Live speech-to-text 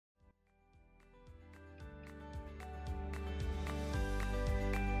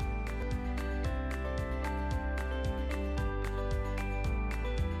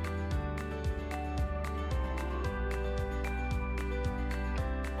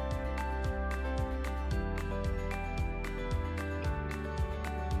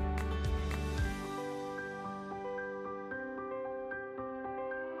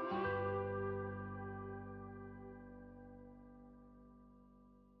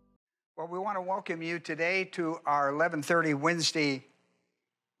Well, we want to welcome you today to our 11:30 Wednesday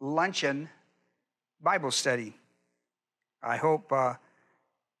luncheon Bible study. I hope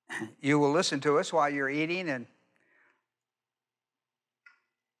you will listen to us while you're eating, and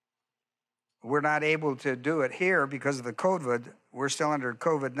we're not able to do it here because of the COVID. We're still under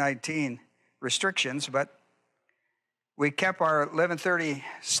COVID-19 restrictions, but we kept our 11:30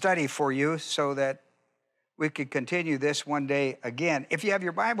 study for you so that we could continue this one day again. If you have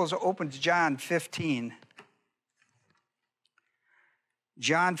your Bibles, open to John 15.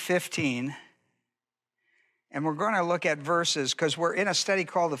 John 15. And we're going to look at verses because we're in a study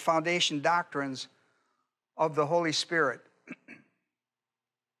called the Foundation Doctrines of the Holy Spirit.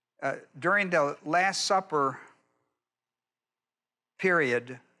 During the Last Supper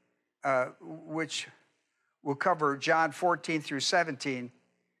period, which will cover John 14 through 17,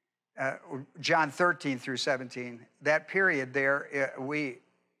 John 13 through 17, that period there, we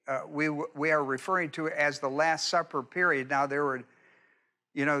are referring to as the Last Supper period. Now there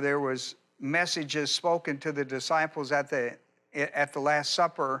was messages spoken to the disciples at the Last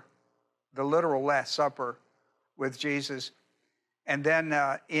Supper, the literal Last Supper with Jesus, and then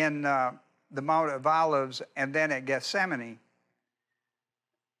in the Mount of Olives, and then at Gethsemane.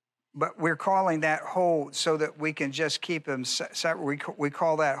 But we're calling that whole so that we can just keep them separate. We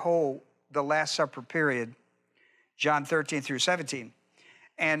call that whole the Last Supper period, John 13 through 17.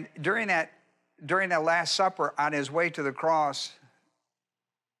 And during that Last Supper, on his way to the cross,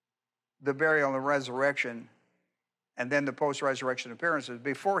 the burial and the resurrection, and then the post-resurrection appearances,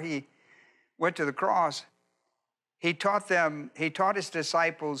 before he went to the cross, he taught his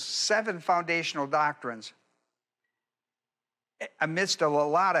disciples 7 foundational doctrines amidst a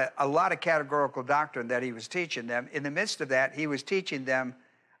lot of categorical doctrine that he was teaching them. In the midst of that, he was teaching them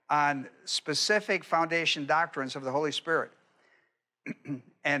on specific foundation doctrines of the Holy Spirit.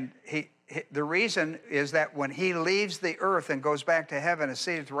 And the reason is that when he leaves the earth and goes back to heaven and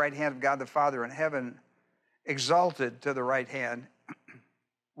seated at the right hand of God the Father in heaven, exalted to the right hand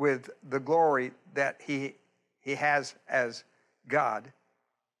with the glory that he has as God,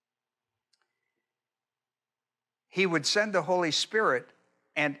 he would send the Holy Spirit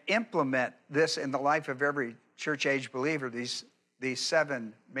and implement this in the life of every church-age believer, these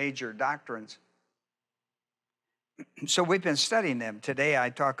 7 major doctrines. So we've been studying them. Today I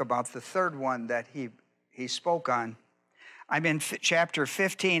talk about the third one that he spoke on. I'm in chapter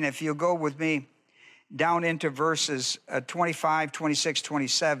 15. If you'll go with me down into verses 25, 26,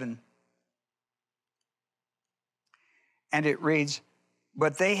 27. And it reads,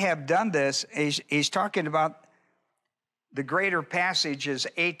 "But they have done this." He's talking about the greater passage is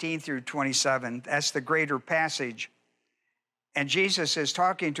 18 through 27. That's the greater passage. And Jesus is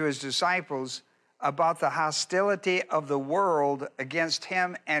talking to his disciples about the hostility of the world against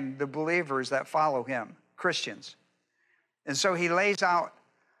him and the believers that follow him, Christians. And so he lays out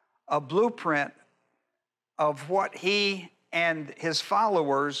a blueprint of what he and his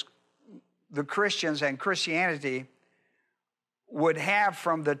followers, the Christians and Christianity, would have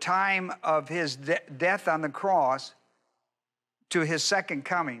from the time of his death on the cross to his second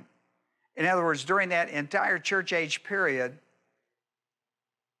coming. In other words, during that entire church age period,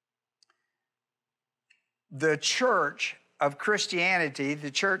 the church of Christianity,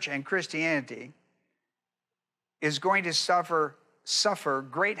 the church and Christianity, is going to suffer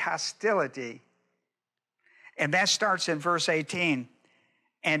great hostility. And that starts in verse 18.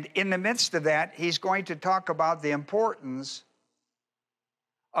 And in the midst of that, he's going to talk about the importance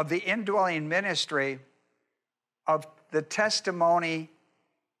of the indwelling ministry of the testimony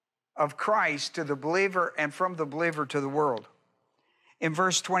of Christ to the believer and from the believer to the world. In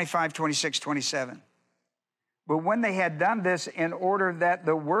verse 25, 26, 27. "But when they had done this in order that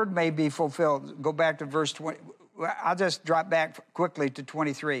the word may be fulfilled," go back to verse 20. I'll just drop back quickly to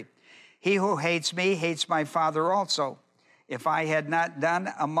 23. "He who hates me hates my Father also. If I had not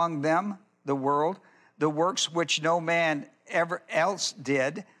done among them, the world, the works which no man ever else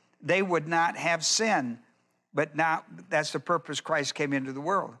did, they would not have sin. But now," that's the purpose Christ came into the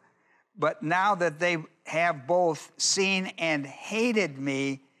world. "But now that they have both seen and hated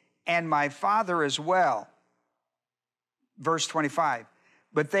me and my Father as well." Verse 25.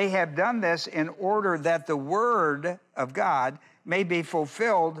 "But they have done this in order that the word of God may be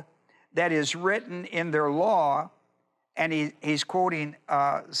fulfilled that is written in their law." And he's quoting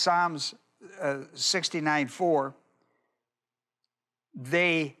Psalms 69:4.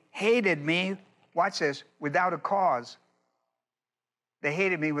 "They hated me," watch this, "without a cause." They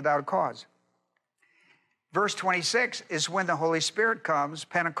hated me without a cause. Verse 26 is when the Holy Spirit comes,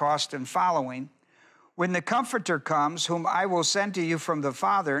 Pentecost and following, When the Comforter comes, whom I will send to you from the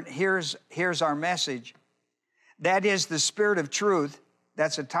Father, here's our message. That is the Spirit of truth.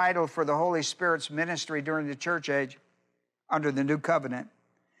 That's a title for the Holy Spirit's ministry during the church age under the new covenant.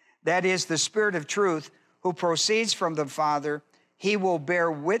 That is the Spirit of truth who proceeds from the Father. He will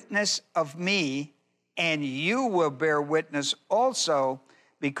bear witness of me, and you will bear witness also,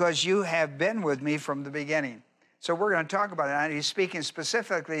 because you have been with me from the beginning. So we're going to talk about it. He's speaking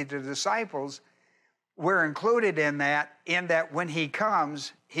specifically to the disciples. We're included in that when he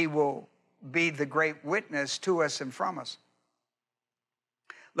comes, he will be the great witness to us and from us.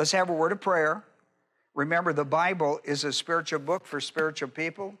 Let's have a word of prayer. Remember, the Bible is a spiritual book for spiritual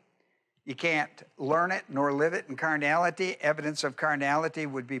people. You can't learn it nor live it in carnality. Evidence of carnality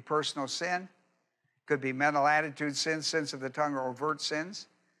would be personal sin. Could be mental attitude sins, sins of the tongue, or overt sins.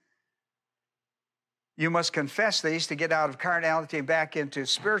 You must confess these to get out of carnality and back into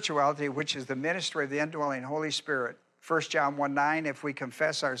spirituality, which is the ministry of the indwelling Holy Spirit. 1 John 1:9, if we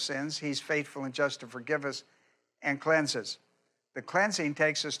confess our sins, he's faithful and just to forgive us and cleanse us. The cleansing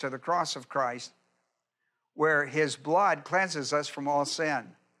takes us to the cross of Christ, where his blood cleanses us from all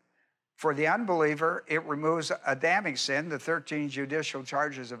sin. For the unbeliever, it removes Adamic sin, the 13 judicial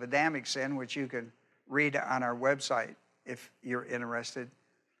charges of Adamic sin, which you can read on our website if you're interested.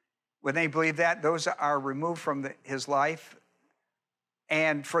 When they believe that, those are removed from his life.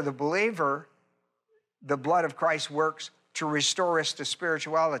 And for the believer, the blood of Christ works to restore us to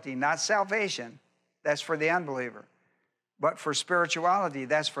spirituality, not salvation. That's for the unbeliever. But for spirituality,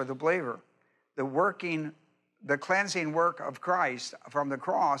 that's for the believer. The cleansing work of Christ from the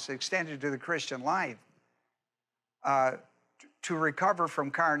cross extended to the Christian life. To recover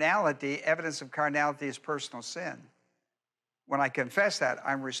from carnality, evidence of carnality is personal sin. When I confess that,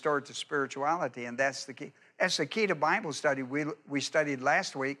 I'm restored to spirituality, and that's the key. That's the key to Bible study. We studied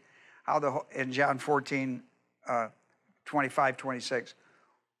last week how in John 14, 25, 26,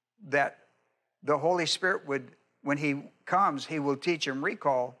 that the Holy Spirit would, when he comes, he will teach and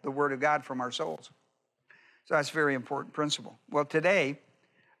recall the Word of God from our souls. So that's a very important principle. Well, today,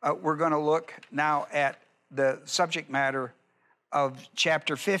 we're going to look now at the subject matter of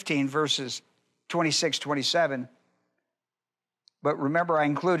chapter 15, verses 26, 27. But remember, I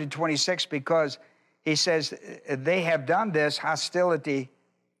included 26 because he says they have done this hostility,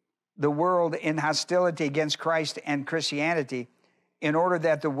 the world in hostility against Christ and Christianity, in order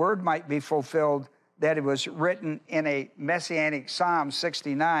that the word might be fulfilled, that it was written in a messianic Psalm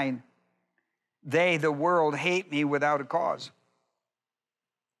 69, they, the world, hate me without a cause.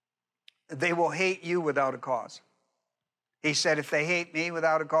 They will hate you without a cause. He said, if they hate me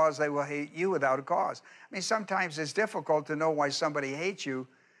without a cause, they will hate you without a cause. I mean, sometimes it's difficult to know why somebody hates you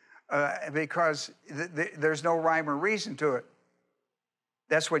because there's no rhyme or reason to it.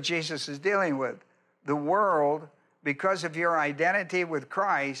 That's what Jesus is dealing with. The world, because of your identity with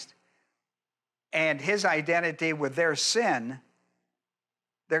Christ and his identity with their sin,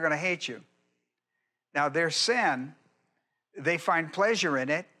 they're going to hate you. Now, their sin, they find pleasure in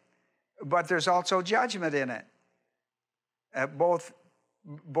it, but there's also judgment in it. Both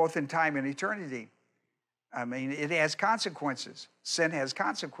in time and eternity. I mean, it has consequences. Sin has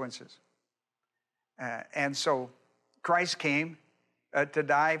consequences. And so Christ came to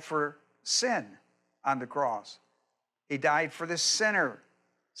die for sin on the cross. He died for the sinner,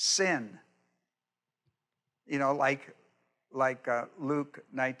 sin. You know, like Luke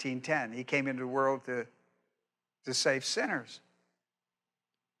 19:10. He came into the world to save sinners.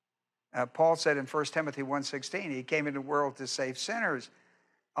 Paul said in 1 Timothy 1:16, he came into the world to save sinners,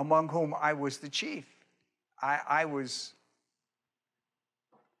 among whom I was the chief.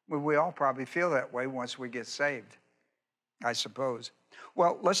 We all probably feel that way once we get saved, I suppose.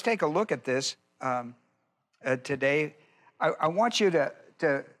 Well, let's take a look at this today. I want you to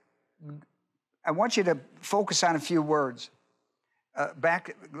focus on a few words.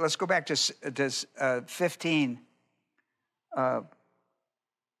 Let's go back to 15.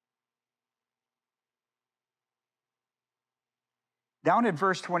 Down in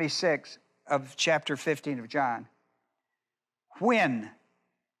verse 26 of chapter 15 of John, when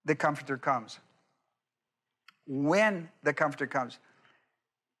the Comforter comes. When the Comforter comes.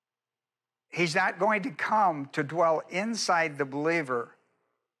 He's not going to come to dwell inside the believer.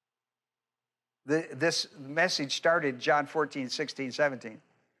 This message started John 14, 16, 17.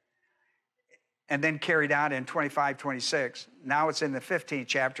 And then carried on in 25, 26. Now it's in the 15th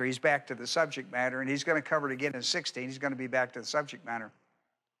chapter. He's back to the subject matter, and he's going to cover it again in 16. He's going to be back to the subject matter.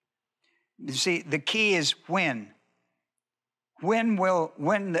 You see, the key is when. When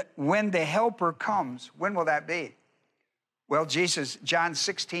the Helper comes, when will that be? Well, John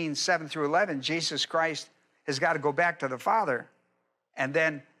 16, 7 through 11, Jesus Christ has got to go back to the Father, and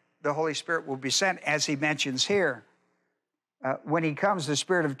then the Holy Spirit will be sent, as he mentions here. When he comes, the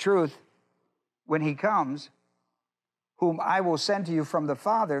Spirit of truth, when he comes, whom I will send to you from the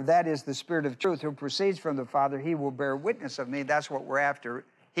Father, that is the Spirit of truth who proceeds from the Father, he will bear witness of me. That's what we're after.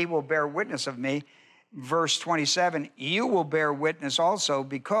 He will bear witness of me. Verse 27, you will bear witness also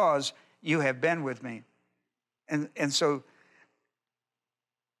because you have been with me. And so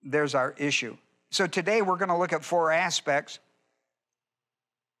there's our issue. So today we're going to look at four aspects.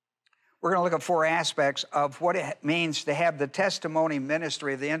 We're going to look at four aspects of what it means to have the testimony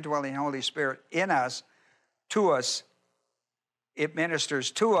ministry of the indwelling Holy Spirit in us, to us. It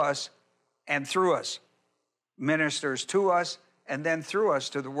ministers to us and through us. Ministers to us and then through us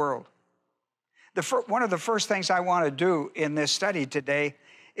to the world. One of the first things I want to do in this study today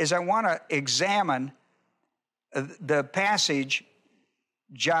is I want to examine the passage,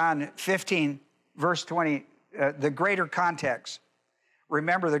 John 15, verse 20, the greater context.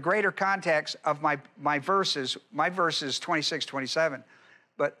 Remember, the greater context of my verses 26, 27,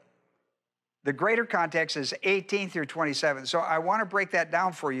 but the greater context is 18 through 27. So I want to break that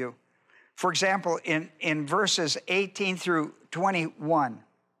down for you. For example, in verses 18 through 21,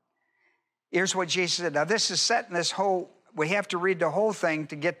 here's what Jesus said. Now, this is setting this whole, we have to read the whole thing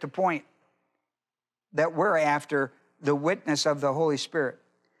to get the point that we're after, the witness of the Holy Spirit.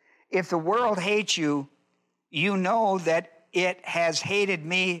 If the world hates you, you know that it has hated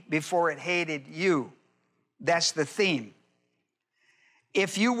me before it hated you. That's the theme.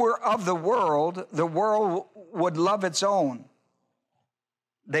 If you were of the world would love its own.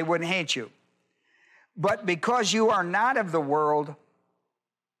 They wouldn't hate you. But because you are not of the world,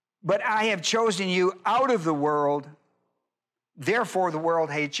 but I have chosen you out of the world, therefore the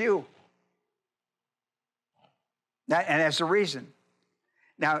world hates you. And that's the reason.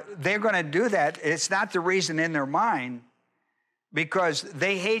 Now, they're going to do that. It's not the reason in their mind, because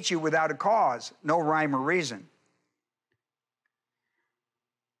they hate you without a cause, no rhyme or reason.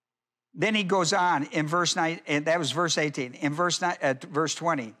 Then he goes on in verse 9, and that was verse 18. In verse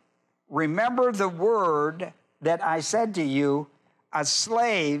 20, remember the word that I said to you, a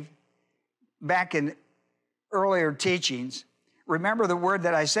slave, back in earlier teachings, remember the word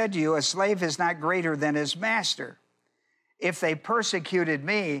that I said to you, a slave is not greater than his master. If they persecuted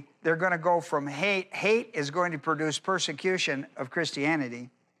me, they're going to go from hate. Hate is going to produce persecution of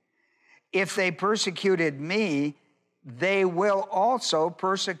Christianity. If they persecuted me, they will also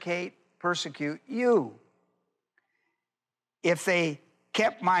persecute you. If they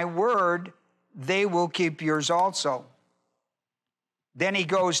kept my word, they will keep yours also. Then he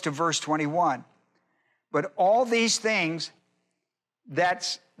goes to verse 21. But all these things,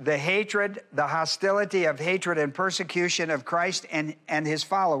 that's the hatred, the hostility of hatred and persecution of Christ and his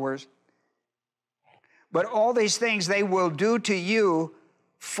followers. But all these things they will do to you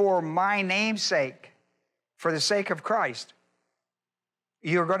for my name's sake, for the sake of Christ.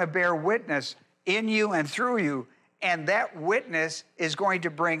 You're going to bear witness in you and through you, and that witness is going to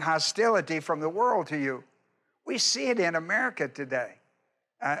bring hostility from the world to you. We see it in America today.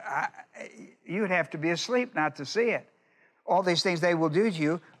 You'd have to be asleep not to see it. All these things they will do to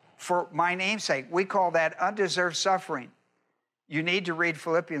you for my name's sake. We call that undeserved suffering. You need to read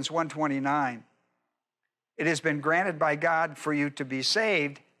Philippians 1:29. It has been granted by God for you to be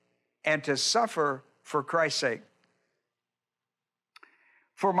saved and to suffer for Christ's sake.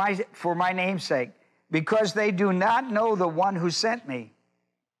 For my name's sake, because they do not know the one who sent me.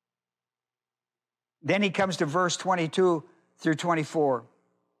 Then he comes to verse 22 through 24.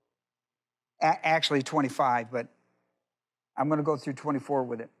 Actually 25, but I'm going to go through 24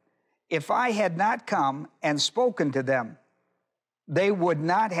 with it. If I had not come and spoken to them, they would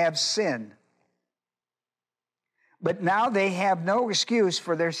not have sinned. But now they have no excuse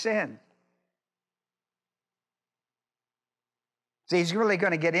for their sin. See, he's really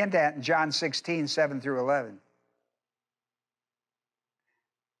going to get into that in John 16, 7 through 11.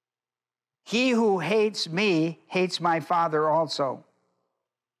 He who hates me hates my Father also.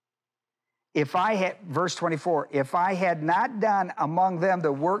 Verse 24, if I had not done among them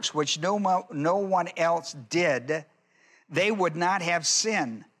the works which no one else did, they would not have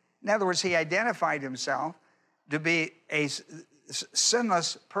sinned. In other words, he identified himself to be a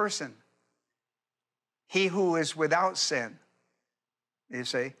sinless person. He who is without sin. You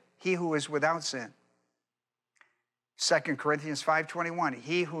see, he who is without sin. 2 Corinthians 5:21,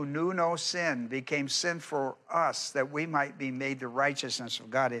 he who knew no sin became sin for us that we might be made the righteousness of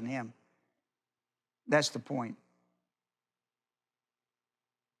God in him. That's the point.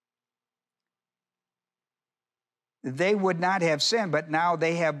 they would not have sinned, but now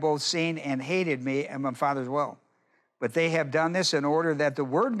they have both seen and hated me and my Father's will. But they have done this in order that the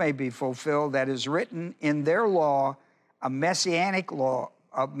word may be fulfilled that is written in their law, a messianic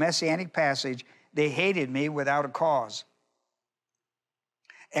passage. They hated me without a cause.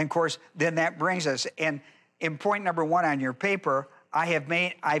 And of course, then that brings us, and in point number 1 on your paper,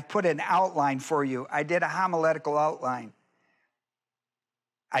 I've put an outline for you. I did a homiletical outline.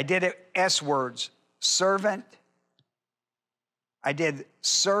 I did it S words, servant. I did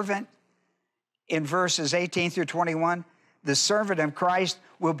servant in verses 18 through 21. The servant of Christ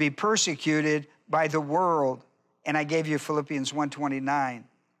will be persecuted by the world. And I gave you Philippians 1:29.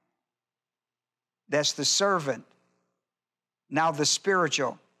 That's the servant. Now the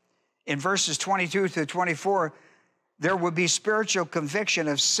spiritual. In verses 22 through 24, there will be spiritual conviction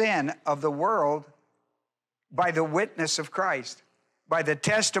of sin of the world by the witness of Christ, by the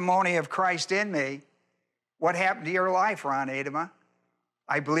testimony of Christ in me. What happened to your life, Ron Adema?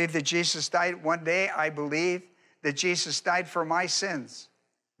 I believe that Jesus died one day. I believe that Jesus died for my sins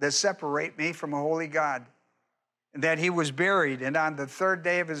that separate me from a holy God, and that he was buried, and on the 3rd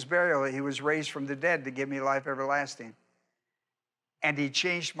day of his burial, he was raised from the dead to give me life everlasting. And he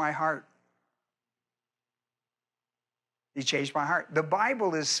changed my heart. He changed my heart. The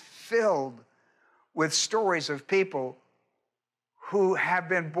Bible is filled with stories of people who have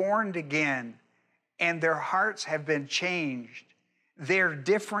been born again and their hearts have been changed. They're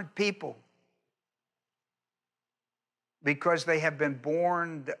different people because they have been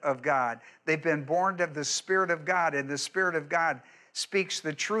born of God. They've been born of the Spirit of God, and the Spirit of God speaks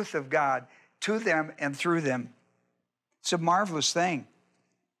the truth of God to them and through them. It's a marvelous thing.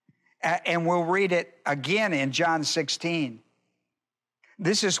 And we'll read it again in John 16.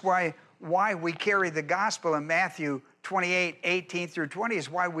 This is why we carry the gospel in Matthew 28, 18 through 20 is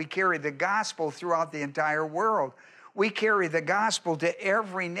why we carry the gospel throughout the entire world. We carry the gospel to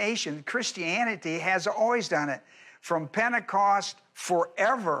every nation. Christianity has always done it from Pentecost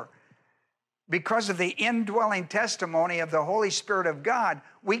forever. Because of the indwelling testimony of the Holy Spirit of God,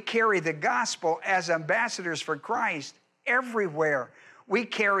 we carry the gospel as ambassadors for Christ everywhere. We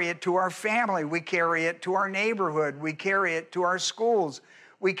carry it to our family. We carry it to our neighborhood. We carry it to our schools.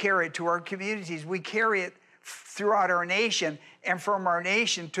 We carry it to our communities. We carry it throughout our nation and from our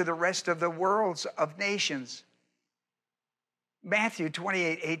nation to the rest of the worlds of nations. Matthew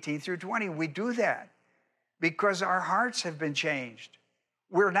 28, 18 through 20, we do that because our hearts have been changed.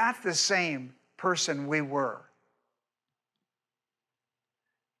 We're not the same person we were.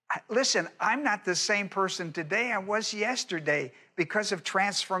 Listen, I'm not the same person today I was yesterday because of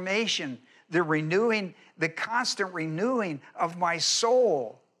transformation, the renewing, the constant renewing of my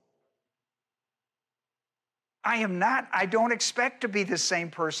soul. I don't expect to be the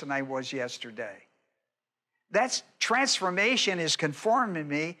same person I was yesterday. That's transformation is conforming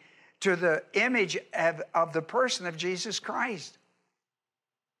me to the image of the person of Jesus Christ.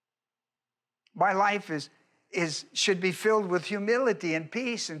 My life should be filled with humility and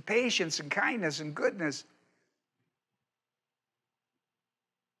peace and patience and kindness and goodness.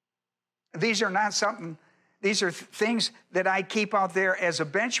 These are things that I keep out there as a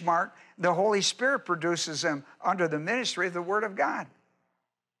benchmark. The Holy Spirit produces them under the ministry of the Word of God.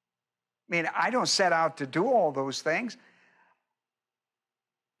 I mean, I don't set out to do all those things.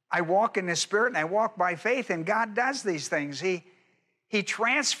 I walk in the Spirit and I walk by faith, and God does these things. He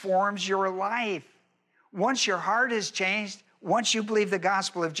transforms your life. Once your heart is changed, once you believe the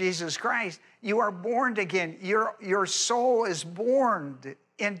gospel of Jesus Christ, you are born again. Your soul is born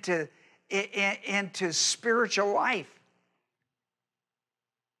into spiritual life.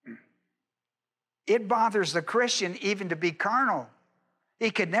 It bothers the Christian even to be carnal. He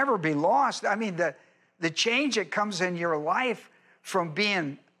could never be lost. I mean, the change that comes in your life from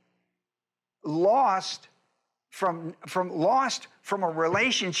being lost, from a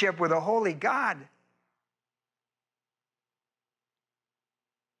relationship with a holy God.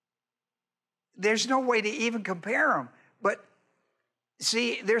 There's no way to even compare them. But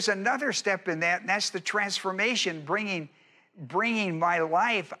see, there's another step in that, and that's the transformation, bringing my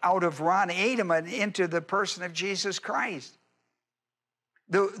life out of Ron Adema into the person of Jesus Christ.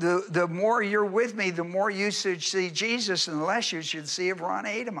 The more you're with me, the more you should see Jesus, and the less you should see of Ron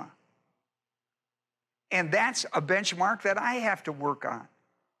Adema. And that's a benchmark that I have to work on.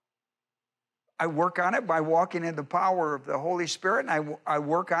 I work on it by walking in the power of the Holy Spirit, and I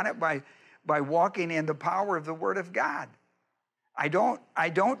work on it by walking in the power of the Word of God. I don't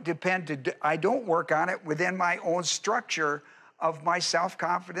work on it within my own structure of my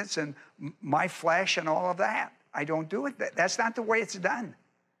self-confidence and my flesh and all of that. I don't do it. That's not the way it's done.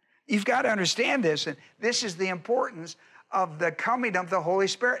 You've got to understand this, and this is the importance of the coming of the Holy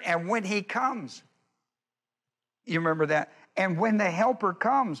Spirit. And when he comes, you remember that? And when the Helper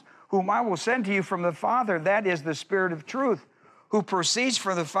comes, whom I will send to you from the Father, that is the Spirit of truth, who proceeds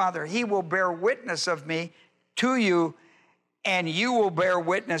from the Father, he will bear witness of me to you, and you will bear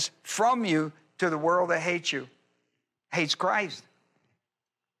witness from you to the world that hates you, hates Christ.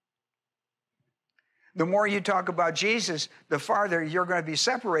 The more you talk about Jesus, the farther you're going to be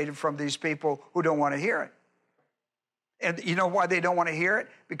separated from these people who don't want to hear it. And you know why they don't want to hear it?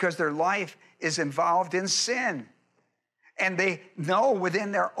 Because their life is involved in sin. And they know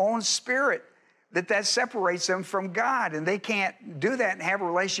within their own spirit that separates them from God. And they can't do that and have a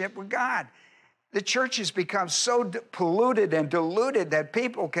relationship with God. The church has become so polluted and diluted that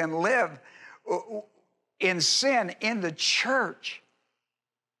people can live in sin in the church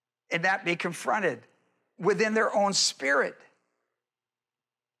and not be confronted within their own spirit.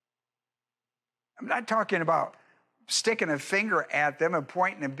 I'm not talking about sticking a finger at them and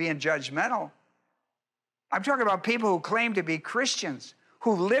pointing and being judgmental. I'm talking about people who claim to be Christians,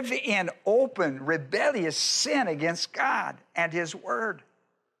 who live in open, rebellious sin against God and his word.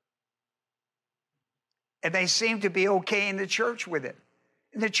 And they seem to be okay in the church with it.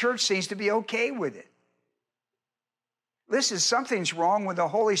 And the church seems to be okay with it. Listen, something's wrong when the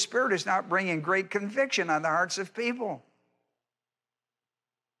Holy Spirit is not bringing great conviction on the hearts of people.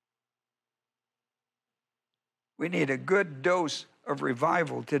 We need a good dose of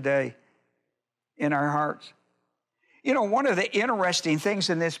revival today in our hearts. You know, one of the interesting things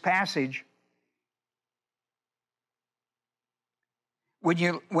in this passage, when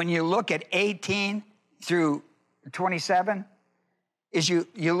you look at 18 through 27, is you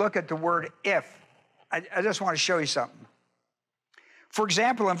look at the word if. I just want to show you something. For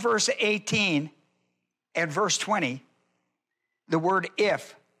example, in verse 18 and verse 20, the word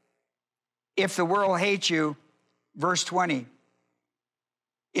if the world hates you, verse 20,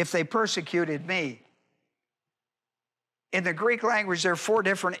 if they persecuted me. In the Greek language, there are 4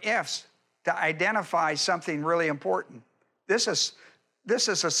 different ifs to identify something really important. This is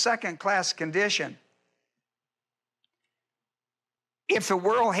a second-class condition. If the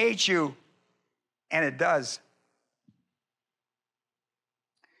world hates you, and it does,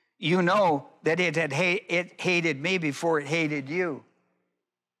 you know that it hated me before it hated you.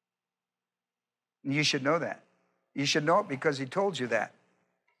 And you should know that. You should know it because he told you that.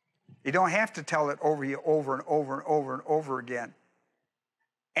 You don't have to tell it over and over and over and over again.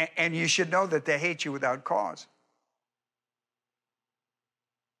 And you should know that they hate you without cause.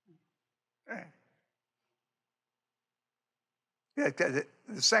 The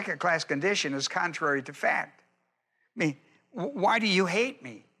second-class condition is contrary to fact. I mean, why do you hate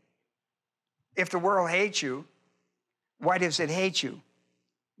me? If the world hates you, why does it hate you?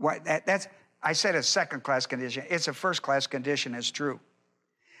 I said a second-class condition. It's a first-class condition. It's true.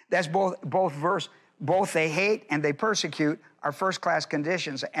 That's both they hate and they persecute are first-class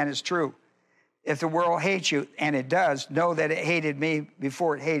conditions, and it's true. If the world hates you, and it does, know that it hated me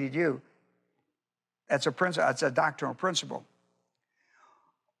before it hated you. That's a principle. That's a doctrinal principle.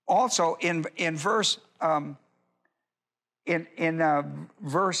 Also, in verse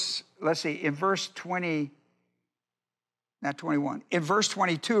 20, not 21, in verse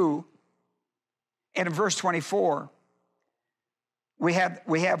 22 and in verse 24, we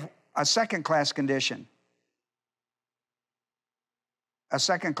have a second-class condition. A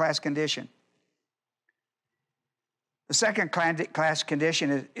second-class condition. The second-class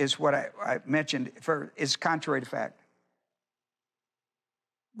condition is what I mentioned, is contrary to fact.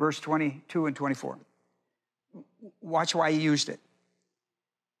 Verse 22 and 24. Watch why he used it.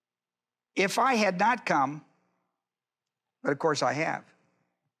 If I had not come, but of course I have,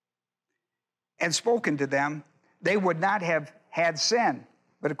 and spoken to them, they would not have had sin,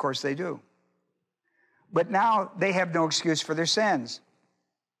 but of course they do. But now they have no excuse for their sins.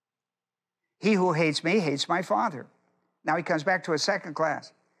 He who hates me hates my Father. Now he comes back to a second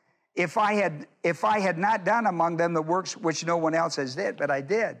class. If I had not done among them the works which no one else has did, but I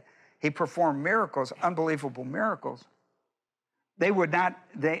did. He performed miracles, unbelievable miracles. They would not,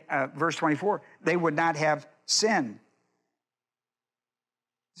 verse 24, they would not have sinned.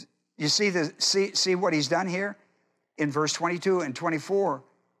 You see what he's done here? In verse 22 and 24,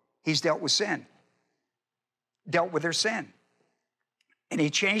 he's dealt with sin. Dealt with their sin. And he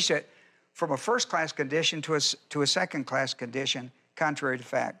changed it from a first-class condition to a second-class condition, contrary to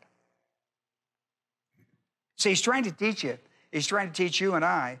fact. See, he's trying to teach you. He's trying to teach you and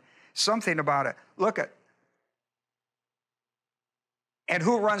I something about it. Look at, and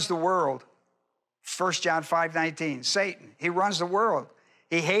who runs the world? 1 John 5:19, Satan. He runs the world.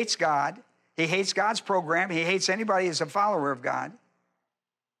 He hates God. He hates God's program. He hates anybody who's a follower of God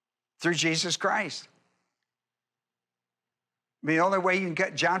through Jesus Christ. I mean, the only way you can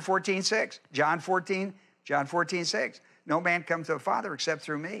get John 14:6. John 14:6. No man comes to the Father except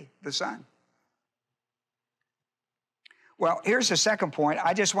through me, the Son. Well, here's the second point.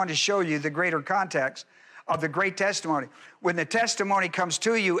 I just want to show you the greater context of the great testimony. When the testimony comes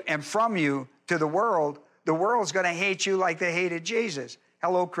to you and from you to the world's going to hate you like they hated Jesus.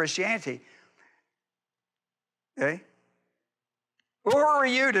 Hello, Christianity. Okay? Who are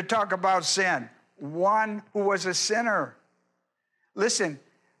you to talk about sin? One who was a sinner. Listen,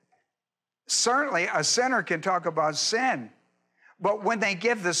 certainly a sinner can talk about sin, but when they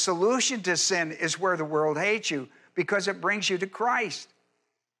give the solution to sin is where the world hates you, because it brings you to Christ.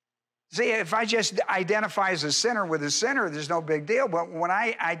 See, if I just identify as a sinner with a sinner, there's no big deal. But when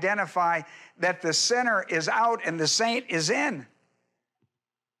I identify that the sinner is out and the saint is in,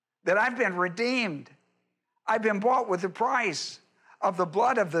 that I've been redeemed, I've been bought with the price of the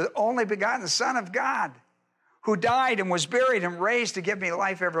blood of the only begotten Son of God, who died and was buried and raised to give me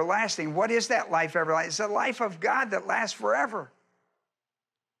life everlasting. What is that life everlasting? It's the life of God that lasts forever.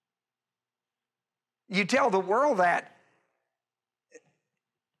 You tell the world that,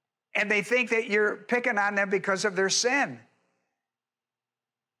 and they think that you're picking on them because of their sin.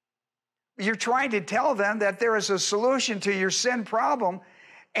 You're trying to tell them that there is a solution to your sin problem,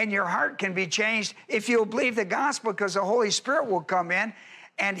 and your heart can be changed if you'll believe the gospel, because the Holy Spirit will come in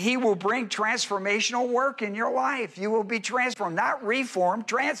and he will bring transformational work in your life. You will be transformed, not reformed,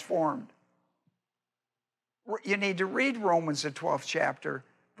 transformed. You need to read Romans, the 12th chapter,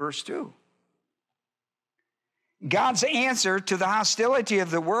 verse 2. God's answer to the hostility of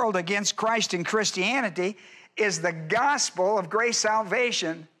the world against Christ and Christianity is the gospel of grace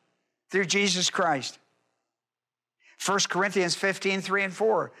salvation through Jesus Christ. 1 Corinthians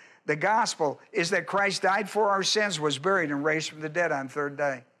 15:3-4. The gospel is that Christ died for our sins, was buried, and raised from the dead on the third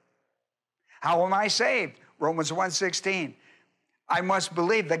day. How am I saved? Romans 1:16. I must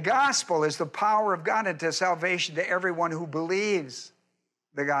believe. The gospel is the power of God unto salvation to everyone who believes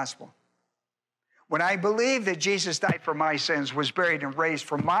the gospel. When I believe that Jesus died for my sins, was buried, and raised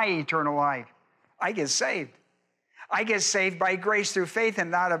for my eternal life, I get saved. I get saved by grace through faith and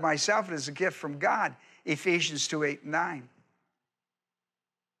not of myself. It is a gift from God. Ephesians 2:8-9.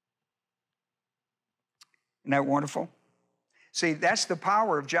 Isn't that wonderful? See, that's the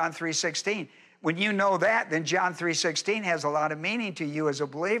power of John 3:16. When you know that, then John 3:16 has a lot of meaning to you as a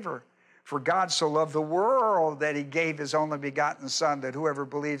believer. For God so loved the world that he gave his only begotten Son, that whoever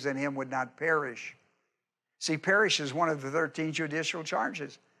believes in him would not perish. See, perish is one of the 13 judicial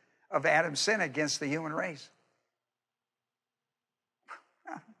charges of Adam's sin against the human race.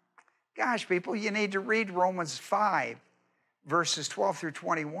 Gosh, people, you need to read Romans 5, verses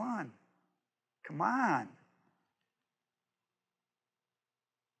 12-21. Come on.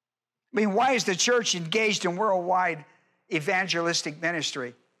 I mean, why is the church engaged in worldwide evangelistic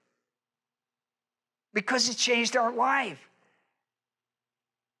ministry? Because it changed our life.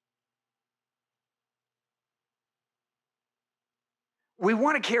 We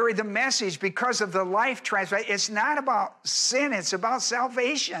want to carry the message because of the life transformation. It's not about sin, it's about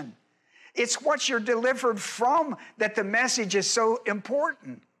salvation. It's what you're delivered from that the message is so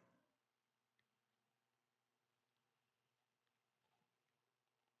important.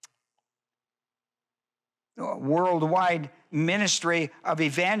 Worldwide ministry of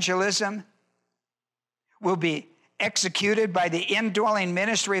evangelism will be executed by the indwelling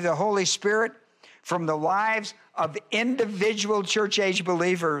ministry of the Holy Spirit from the lives of individual church-age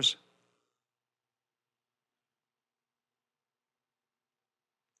believers.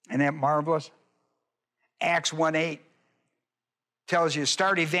 Isn't that marvelous? Acts 1:8 tells you,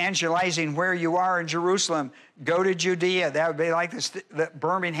 start evangelizing where you are in Jerusalem. Go to Judea. That would be like the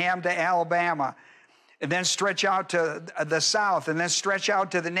Birmingham to Alabama. And then stretch out to the south, and then stretch out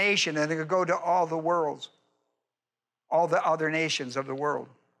to the nation, and then go to all the worlds, all the other nations of the world.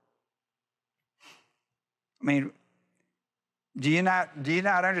 I mean, do you not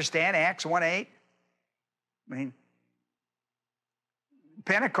understand Acts 1:8? I mean,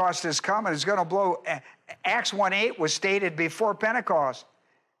 Pentecost is coming. It's going to blow. Acts 1:8 was stated before Pentecost.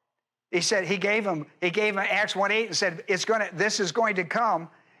 He said he gave him Acts 1:8 and said this is going to come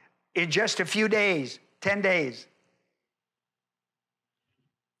in just a few days, 10 days.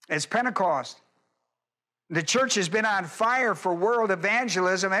 It's Pentecost. The church has been on fire for world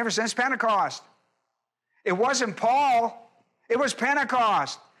evangelism ever since Pentecost. It wasn't Paul, it was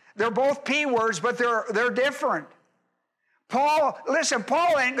Pentecost. They're both P words, but they're different. Paul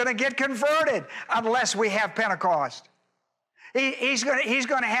ain't going to get converted unless we have Pentecost. He's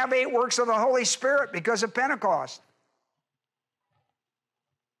going to have 8 works of the Holy Spirit because of Pentecost.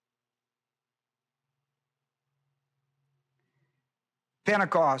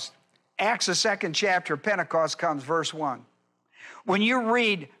 Pentecost. Acts, the 2nd chapter, Pentecost comes, verse 1. When you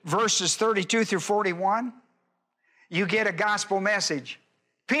read verses 32 through 41, you get a gospel message.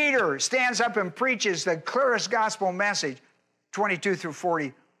 Peter stands up and preaches the clearest gospel message, 22 through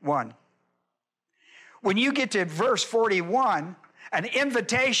 41. When you get to verse 41, an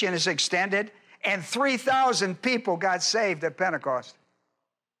invitation is extended, and 3,000 people got saved at Pentecost.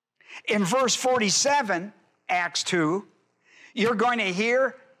 In verse 47, Acts 2, you're going to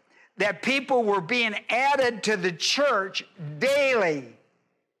hear that people were being added to the church daily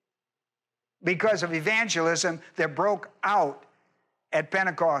because of evangelism that broke out at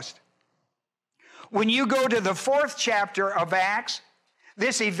Pentecost. When you go to the 4th chapter of Acts,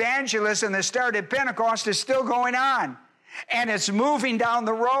 this evangelism that started at Pentecost is still going on, and it's moving down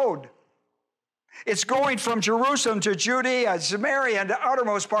the road. It's going from Jerusalem to Judea, Samaria, and the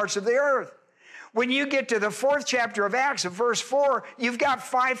uttermost parts of the earth. When you get to the 4th chapter of Acts, in verse 4, you've got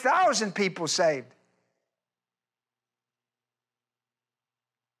 5,000 people saved.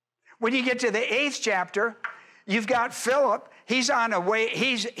 When you get to the 8th chapter, you've got Philip. He's on a way.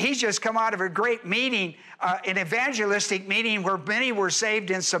 He's just come out of a great meeting, an evangelistic meeting where many were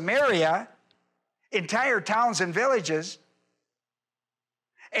saved in Samaria, entire towns and villages.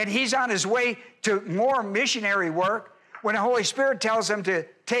 And he's on his way to more missionary work when the Holy Spirit tells him to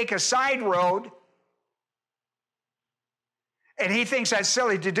take a side road. And he thinks that's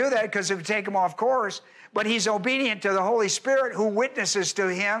silly to do that because it would take him off course. But he's obedient to the Holy Spirit, who witnesses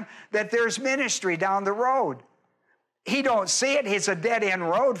to him that there's ministry down the road. He don't see it. It's a dead-end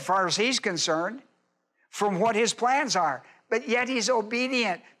road as far as he's concerned from what his plans are. But yet he's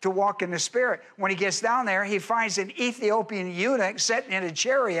obedient to walk in the Spirit. When he gets down there, he finds an Ethiopian eunuch sitting in a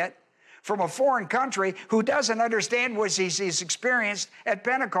chariot from a foreign country who doesn't understand what he's experienced at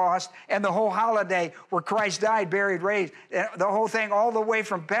Pentecost and the whole holiday where Christ died, buried, raised, the whole thing all the way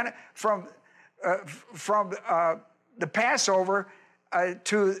from the Passover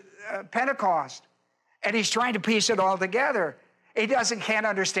to Pentecost. And he's trying to piece it all together. He can't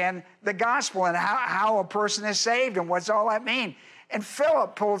understand the gospel and how a person is saved and what's all that mean. And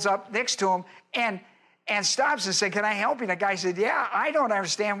Philip pulls up next to him and stops and said, "Can I help you?" The guy said, "Yeah, I don't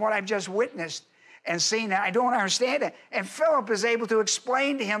understand what I've just witnessed and seen. I don't understand it." And Philip is able to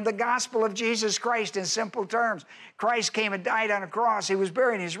explain to him the gospel of Jesus Christ in simple terms. Christ came and died on a cross. He was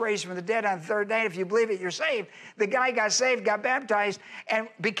buried and he was raised from the dead on the 3rd day. If you believe it, you're saved. The guy got saved, got baptized, and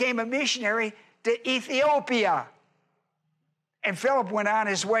became a missionary to Ethiopia. And Philip went on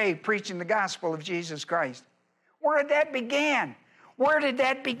his way preaching the gospel of Jesus Christ. Where did that begin? Where did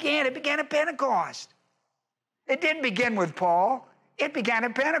that begin? It began at Pentecost. It didn't begin with Paul. It began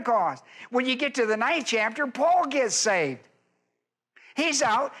at Pentecost. When you get to the 9th chapter, Paul gets saved. He's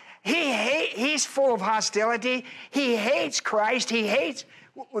out. He's full of hostility. He hates Christ. He hates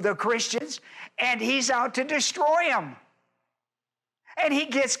the Christians. And he's out to destroy them. And he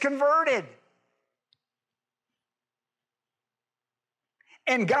gets converted.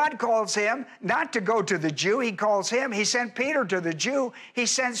 And God calls him not to go to the Jew. He calls him. He sent Peter to the Jew. He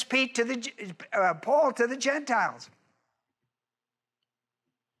sends Paul to the Gentiles.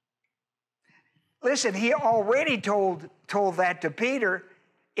 Listen, he already told that to Peter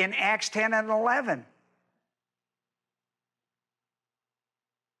in Acts 10 and 11.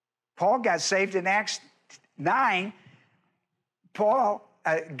 Paul got saved in Acts 9.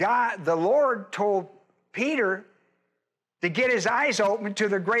 The Lord told Peter to get his eyes open to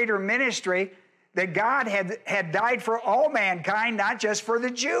the greater ministry that God had died for all mankind, not just for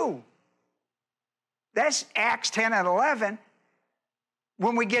the Jew. That's Acts 10 and 11.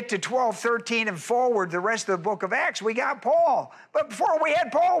 When we get to 12, 13, and forward, the rest of the book of Acts, we got Paul. But before we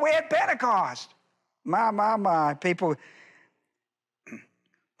had Paul, we had Pentecost. My, people.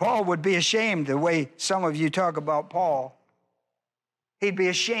 Paul would be ashamed the way some of you talk about Paul. He'd be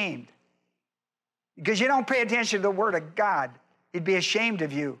ashamed. Because you don't pay attention to the Word of God. He'd be ashamed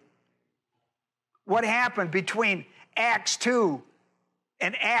of you. What happened between Acts 2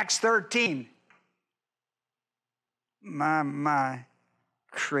 and Acts 13? My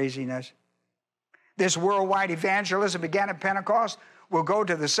craziness. This worldwide evangelism began at Pentecost, will go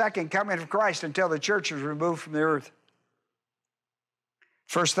to the second coming of Christ until the church is removed from the earth.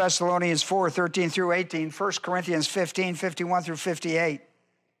 1 Thessalonians 4, 13 through 18, 1 Corinthians 15, 51 through 58.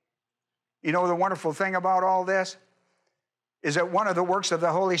 You know the wonderful thing about all this is that one of the works of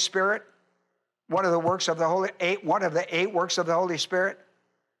the Holy Spirit, one of the 8 works of the Holy Spirit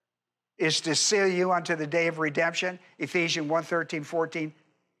is to seal you unto the day of redemption. Ephesians 1:13, 14,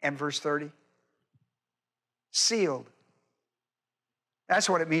 and verse 30. Sealed. That's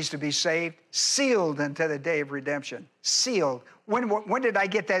what it means to be saved. Sealed unto the day of redemption. Sealed. When did I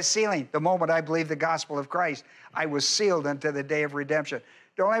get that sealing? The moment I believed the gospel of Christ. I was sealed unto the day of redemption.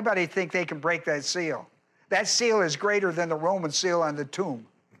 Don't anybody think they can break that seal. That seal is greater than the Roman seal on the tomb.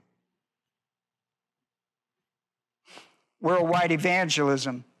 Worldwide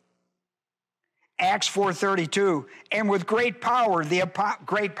evangelism. Acts 4:32. And with great power,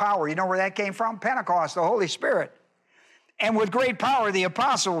 great power. You know where that came from? Pentecost, the Holy Spirit. And with great power, the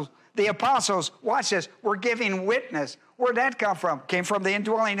apostles, watch this, were giving witness. Where'd that come from? Came from the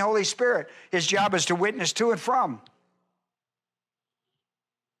indwelling Holy Spirit. His job is to witness to and from.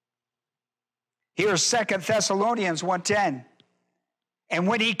 Here's 2 Thessalonians 1:10. And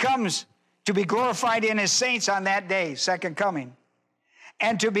when he comes to be glorified in his saints on that day, second coming,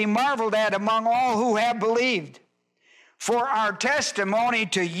 and to be marveled at among all who have believed. For our testimony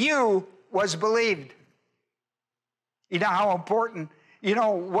to you was believed. You know how important, you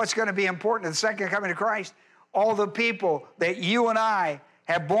know what's going to be important in the second coming of Christ? All the people that you and I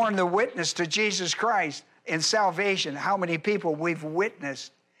have borne the witness to Jesus Christ in salvation. How many people we've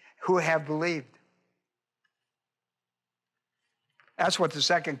witnessed who have believed. That's what the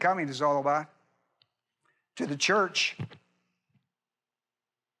second coming is all about. To the church.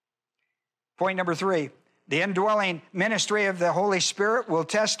 Point number 3. The indwelling ministry of the Holy Spirit will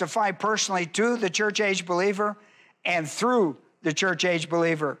testify personally to the church age believer and through the church age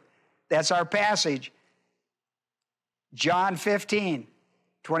believer. That's our passage. John 15,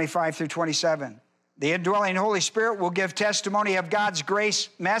 25 through 27. The indwelling Holy Spirit will give testimony of God's grace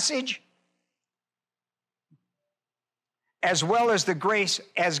message, as well as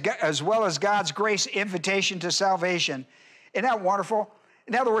God's grace invitation to salvation. Isn't that wonderful?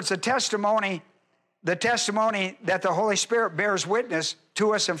 In other words, the testimony that the Holy Spirit bears witness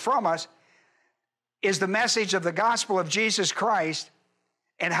to us and from us is the message of the gospel of Jesus Christ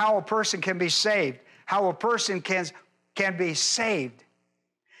and how a person can be saved, how a person can be saved.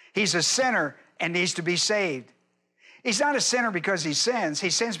 He's a sinner and needs to be saved. He's not a sinner because he sins.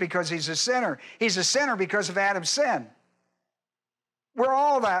 He sins because he's a sinner. He's a sinner because of Adam's sin. We're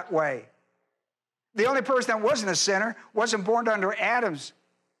all that way. The only person that wasn't a sinner wasn't born under Adam's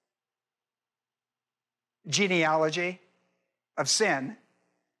genealogy of sin,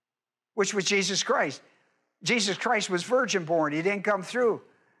 which was Jesus Christ. Jesus Christ was virgin born. He didn't come through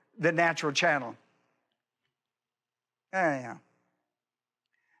the natural channel. Anyhow.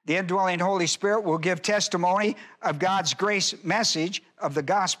 The indwelling Holy Spirit will give testimony of God's grace message of the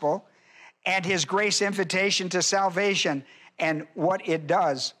gospel and his grace invitation to salvation and what it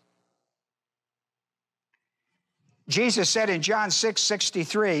does. Jesus said in John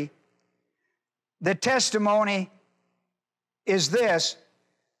 6:63, the testimony is this,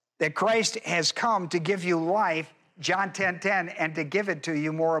 that Christ has come to give you life, John 10:10, and to give it to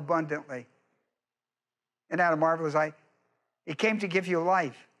you more abundantly. Isn't that a marvelous life? He came to give you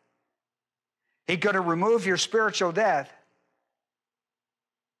life. He's going to remove your spiritual death.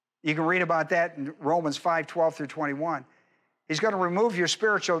 You can read about that in Romans 5:12 through 21. He's going to remove your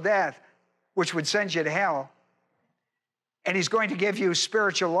spiritual death, which would send you to hell. And he's going to give you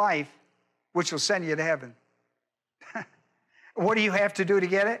spiritual life, which will send you to heaven. What do you have to do to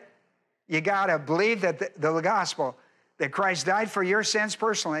get it? You got to believe that the gospel, that Christ died for your sins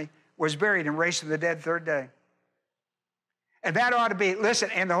personally, was buried and raised from the dead third day. And that ought to be,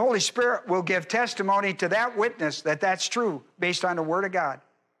 listen, and the Holy Spirit will give testimony to that witness that that's true based on the Word of God.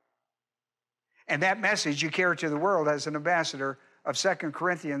 And that message you carry to the world as an ambassador of 2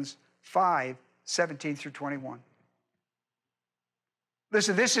 Corinthians 5:17 through 21.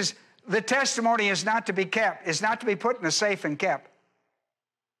 Listen, the testimony is not to be kept. It's not to be put in a safe and kept.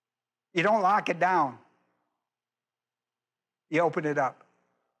 You don't lock it down. You open it up.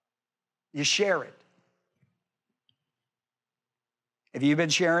 You share it. Have you been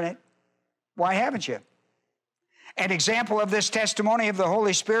sharing it? Why haven't you? An example of this testimony of the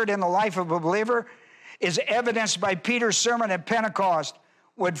Holy Spirit in the life of a believer is evidenced by Peter's sermon at Pentecost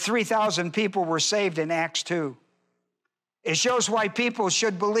when 3,000 people were saved in Acts 2. It shows why people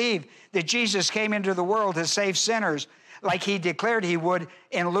should believe that Jesus came into the world to save sinners like he declared he would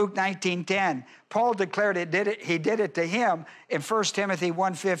in Luke 19:10. Paul declared he did it to him in 1 Timothy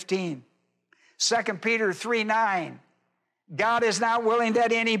 1:15. 2 Peter 3:9. God is not willing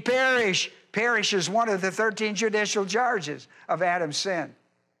that any perish. Perish is one of the 13 judicial charges of Adam's sin.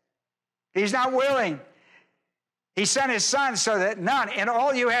 He's not willing. He sent his son so that none, and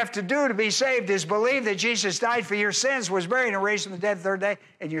all you have to do to be saved is believe that Jesus died for your sins, was buried, and raised from the dead the third day,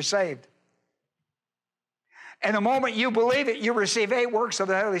 and you're saved. And the moment you believe it, you receive 8 works of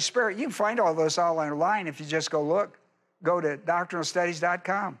the Holy Spirit. You can find all those online if you just go look. Go to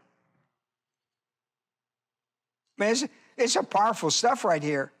doctrinalstudies.com. Man, it's a powerful stuff right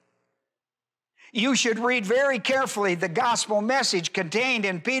here. You should read very carefully the gospel message contained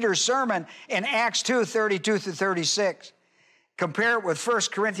in Peter's sermon in Acts 2:32-36. Compare it with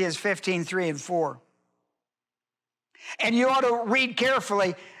 1 Corinthians 15:3 and 4. And you ought to read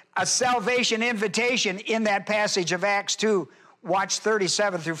carefully a salvation invitation in that passage of Acts 2. Watch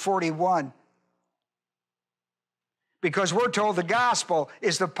 37-41. Because we're told the gospel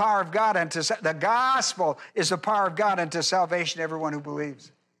is the power of God unto salvation to everyone who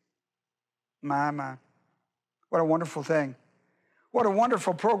believes. My. What a wonderful thing. What a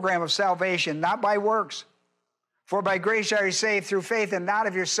wonderful program of salvation, not by works. For by grace are you saved through faith, and not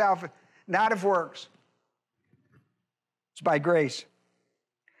of yourself, not of works. It's by grace.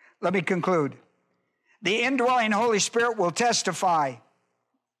 Let me conclude. The indwelling Holy Spirit will testify.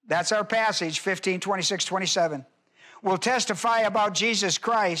 That's our passage, 15, 26, 27. Will testify about Jesus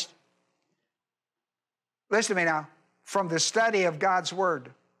Christ. Listen to me now. From the study of God's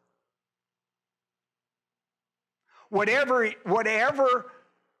Word. Whatever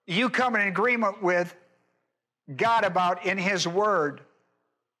you come in agreement with God about in His Word,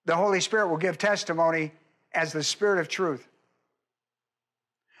 the Holy Spirit will give testimony as the Spirit of truth.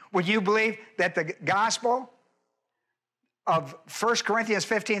 Would you believe that the gospel of 1 Corinthians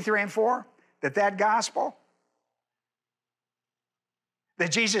 15:3 and 4, that gospel, that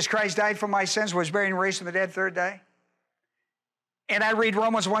Jesus Christ died for my sins, was buried and raised from the dead third day? And I read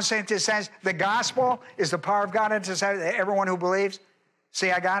Romans 1:17, it says, the gospel is the power of God unto everyone who believes.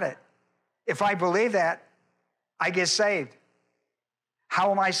 See, I got it. If I believe that, I get saved. How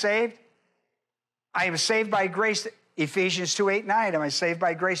am I saved? I am saved by grace. Ephesians 2:8-9. Am I saved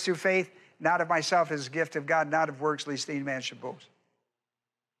by grace through faith? Not of myself, as a gift of God, not of works, lest any man should boast.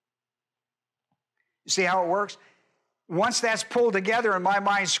 You see how it works? Once that's pulled together in my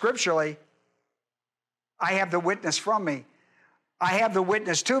mind scripturally, I have the witness from me. I have the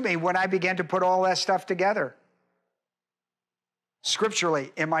witness to me when I begin to put all that stuff together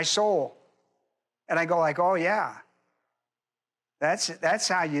scripturally in my soul. And I go like, oh yeah, that's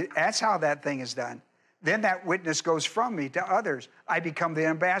how that thing is done. Then that witness goes from me to others. I become the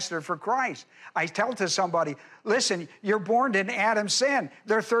ambassador for Christ. I tell to somebody, listen, you're born in Adam's sin.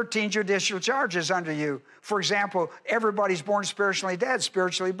 There are 13 judicial charges under you. For example, everybody's born spiritually dead,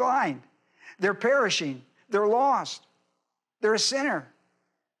 spiritually blind. They're perishing. They're lost. They're a sinner.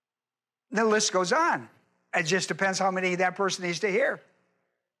 The list goes on. It just depends how many that person needs to hear.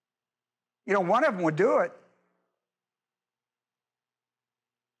 You know, one of them would do it.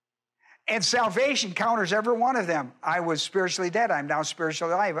 And salvation counters every one of them. I was spiritually dead. I'm now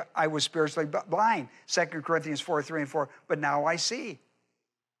spiritually alive. I was spiritually blind. 2 Corinthians 4:3 and 4. But now I see.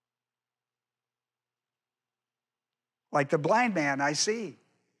 Like the blind man, I see.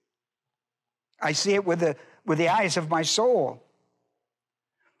 I see it with the eyes of my soul.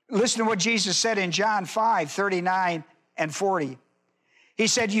 Listen to what Jesus said in John 5:39 and 40. He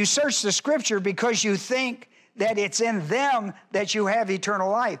said, you search the scripture because you think that it's in them that you have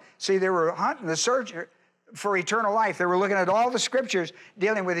eternal life. See, they were hunting the search for eternal life. They were looking at all the scriptures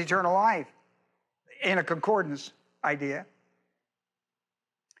dealing with eternal life in a concordance idea.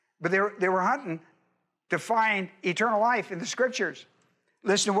 But they were hunting to find eternal life in the scriptures.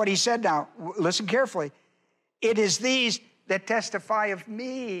 Listen to what he said now. Listen carefully. It is these that testify of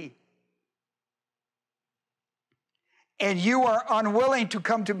me. And you are unwilling to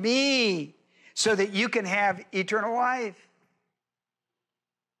come to me so that you can have eternal life.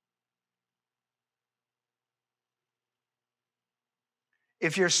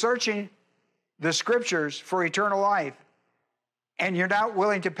 If you're searching the scriptures for eternal life and you're not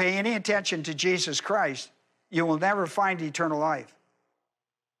willing to pay any attention to Jesus Christ, you will never find eternal life.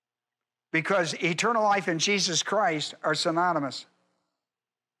 Because eternal life and Jesus Christ are synonymous.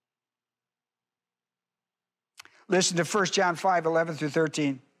 Listen to 1 John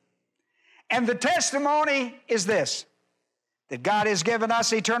 5:11-13. And the testimony is this, that God has given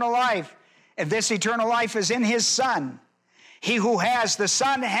us eternal life, and this eternal life is in his Son. He who has the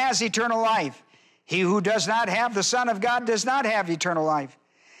Son has eternal life. He who does not have the Son of God does not have eternal life.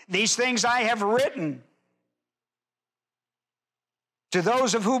 These things I have written to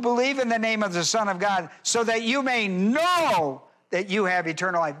those of who believe in the name of the Son of God, so that you may know that you have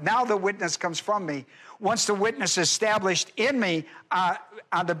eternal life. Now the witness comes from me. Once the witness is established in me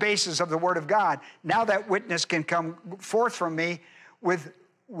on the basis of the Word of God, now that witness can come forth from me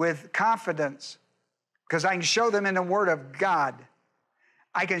with confidence, because I can show them in the Word of God.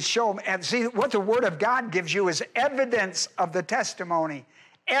 I can show them, and see, what the Word of God gives you is evidence of the testimony.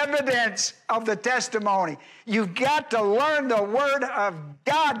 Evidence of the testimony. You've got to learn the Word of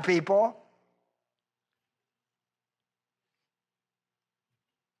God, people.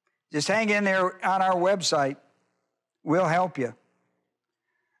 Just hang in there on our website. We'll help you.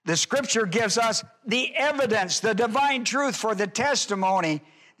 The Scripture gives us the evidence, the divine truth for the testimony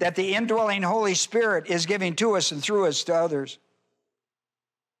that the indwelling Holy Spirit is giving to us and through us to others.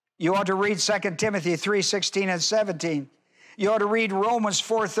 You ought to read 2 Timothy 3:16 and 17. You ought to read Romans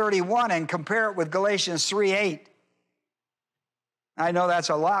 4:31 and compare it with Galatians 3:8. I know that's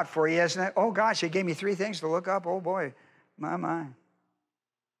a lot for you, isn't it? Oh, gosh, you gave me 3 things to look up. Oh, boy, my.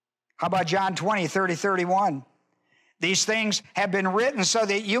 How about John 20:30-31? These things have been written so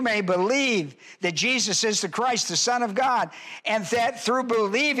that you may believe that Jesus is the Christ, the Son of God, and that through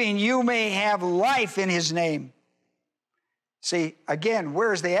believing you may have life in his name. See, again,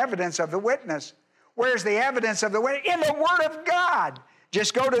 where's the evidence of the witness? Where's the evidence of the witness? In the Word of God.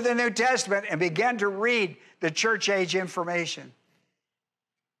 Just go to the New Testament and begin to read the church age information.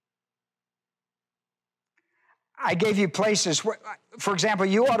 I gave you places where, for example,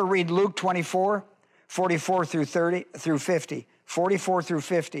 you ought to read Luke 24, 44 through 50, 44 through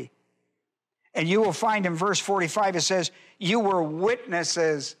 50. And you will find in verse 45, it says, you were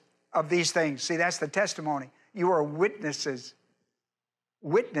witnesses of these things. See, that's the testimony. You are witnesses.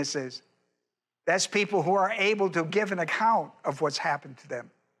 Witnesses. That's people who are able to give an account of what's happened to them.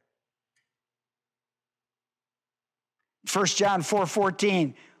 1 John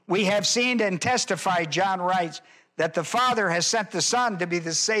 4:14, we have seen and testified, John writes, that the Father has sent the Son to be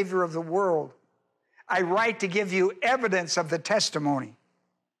the Savior of the world. I write to give you evidence of the testimony.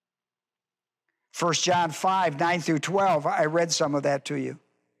 1 John 5:9-12, I read some of that to you.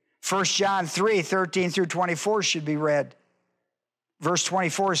 1 John 3:13-24 should be read. Verse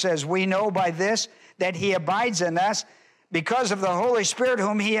 24 says, we know by this that he abides in us because of the Holy Spirit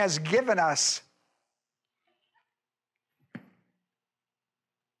whom he has given us.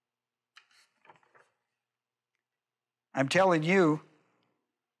 I'm telling you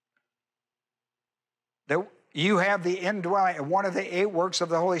that you have the indwelling. One of the 8 works of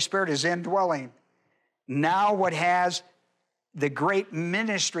the Holy Spirit is indwelling. Now what has the great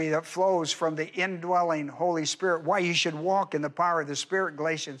ministry that flows from the indwelling Holy Spirit, why you should walk in the power of the Spirit,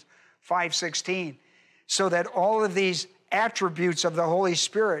 Galatians 5:16, so that all of these attributes of the Holy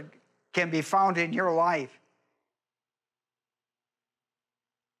Spirit can be found in your life.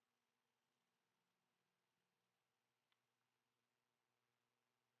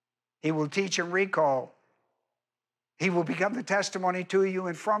 He will teach and recall. He will become the testimony to you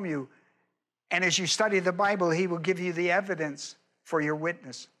and from you. And as you study the Bible, he will give you the evidence for your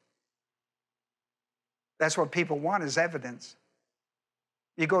witness. That's what people want, is evidence.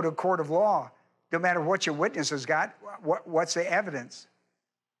 You go to a court of law, no matter what your witness has got, what's the evidence?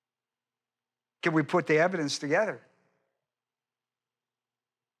 Can we put the evidence together?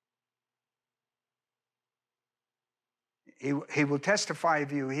 He will testify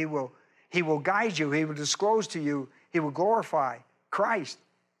of you. He will guide you. He will disclose to you. He will glorify Christ.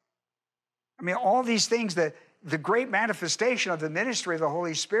 I mean, all these things, the great manifestation of the ministry of the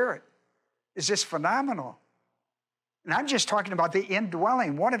Holy Spirit is just phenomenal. And I'm just talking about the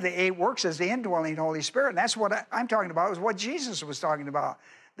indwelling. One of the 8 works is the indwelling Holy Spirit. And that's what I'm talking about, is what Jesus was talking about.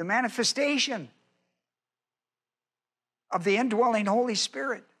 The manifestation of the indwelling Holy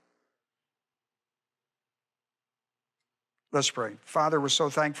Spirit. Let's pray. Father, we're so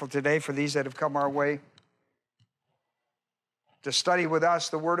thankful today for these that have come our way to study with us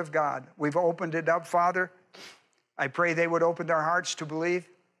the Word of God. We've opened it up, Father. I pray they would open their hearts to believe.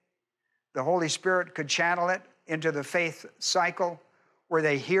 The Holy Spirit could channel it into the faith cycle where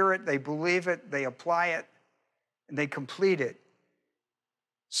they hear it, they believe it, they apply it, and they complete it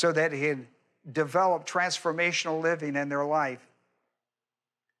so that it can develop transformational living in their life,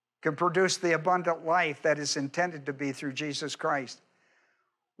 can produce the abundant life that is intended to be through Jesus Christ.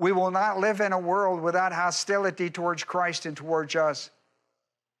 We will not live in a world without hostility towards Christ and towards us.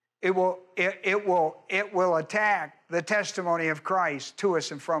 It will attack the testimony of Christ to us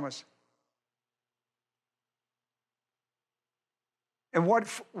and from us. And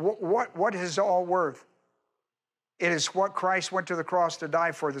what is it all worth? It is what Christ went to the cross to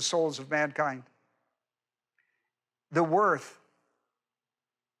die for, the souls of mankind. The worth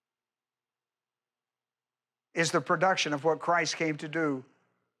is the production of what Christ came to do.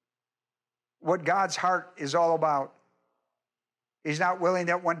 What God's heart is all about. He's not willing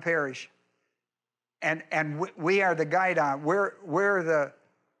that one perish. And we are the guide on.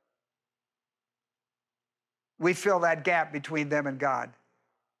 We fill that gap between them and God.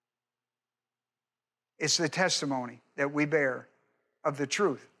 It's the testimony that we bear of the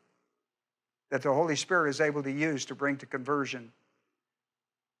truth that the Holy Spirit is able to use to bring to conversion.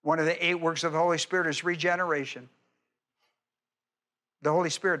 One of the 8 works of the Holy Spirit is regeneration. The Holy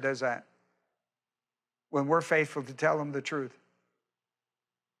Spirit does that when we're faithful to tell them the truth.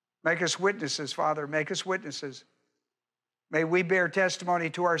 Make us witnesses, Father. Make us witnesses. May we bear testimony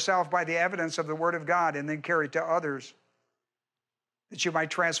to ourselves by the evidence of the Word of God and then carry it to others, that you might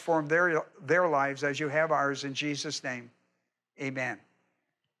transform their lives as you have ours, in Jesus' name. Amen.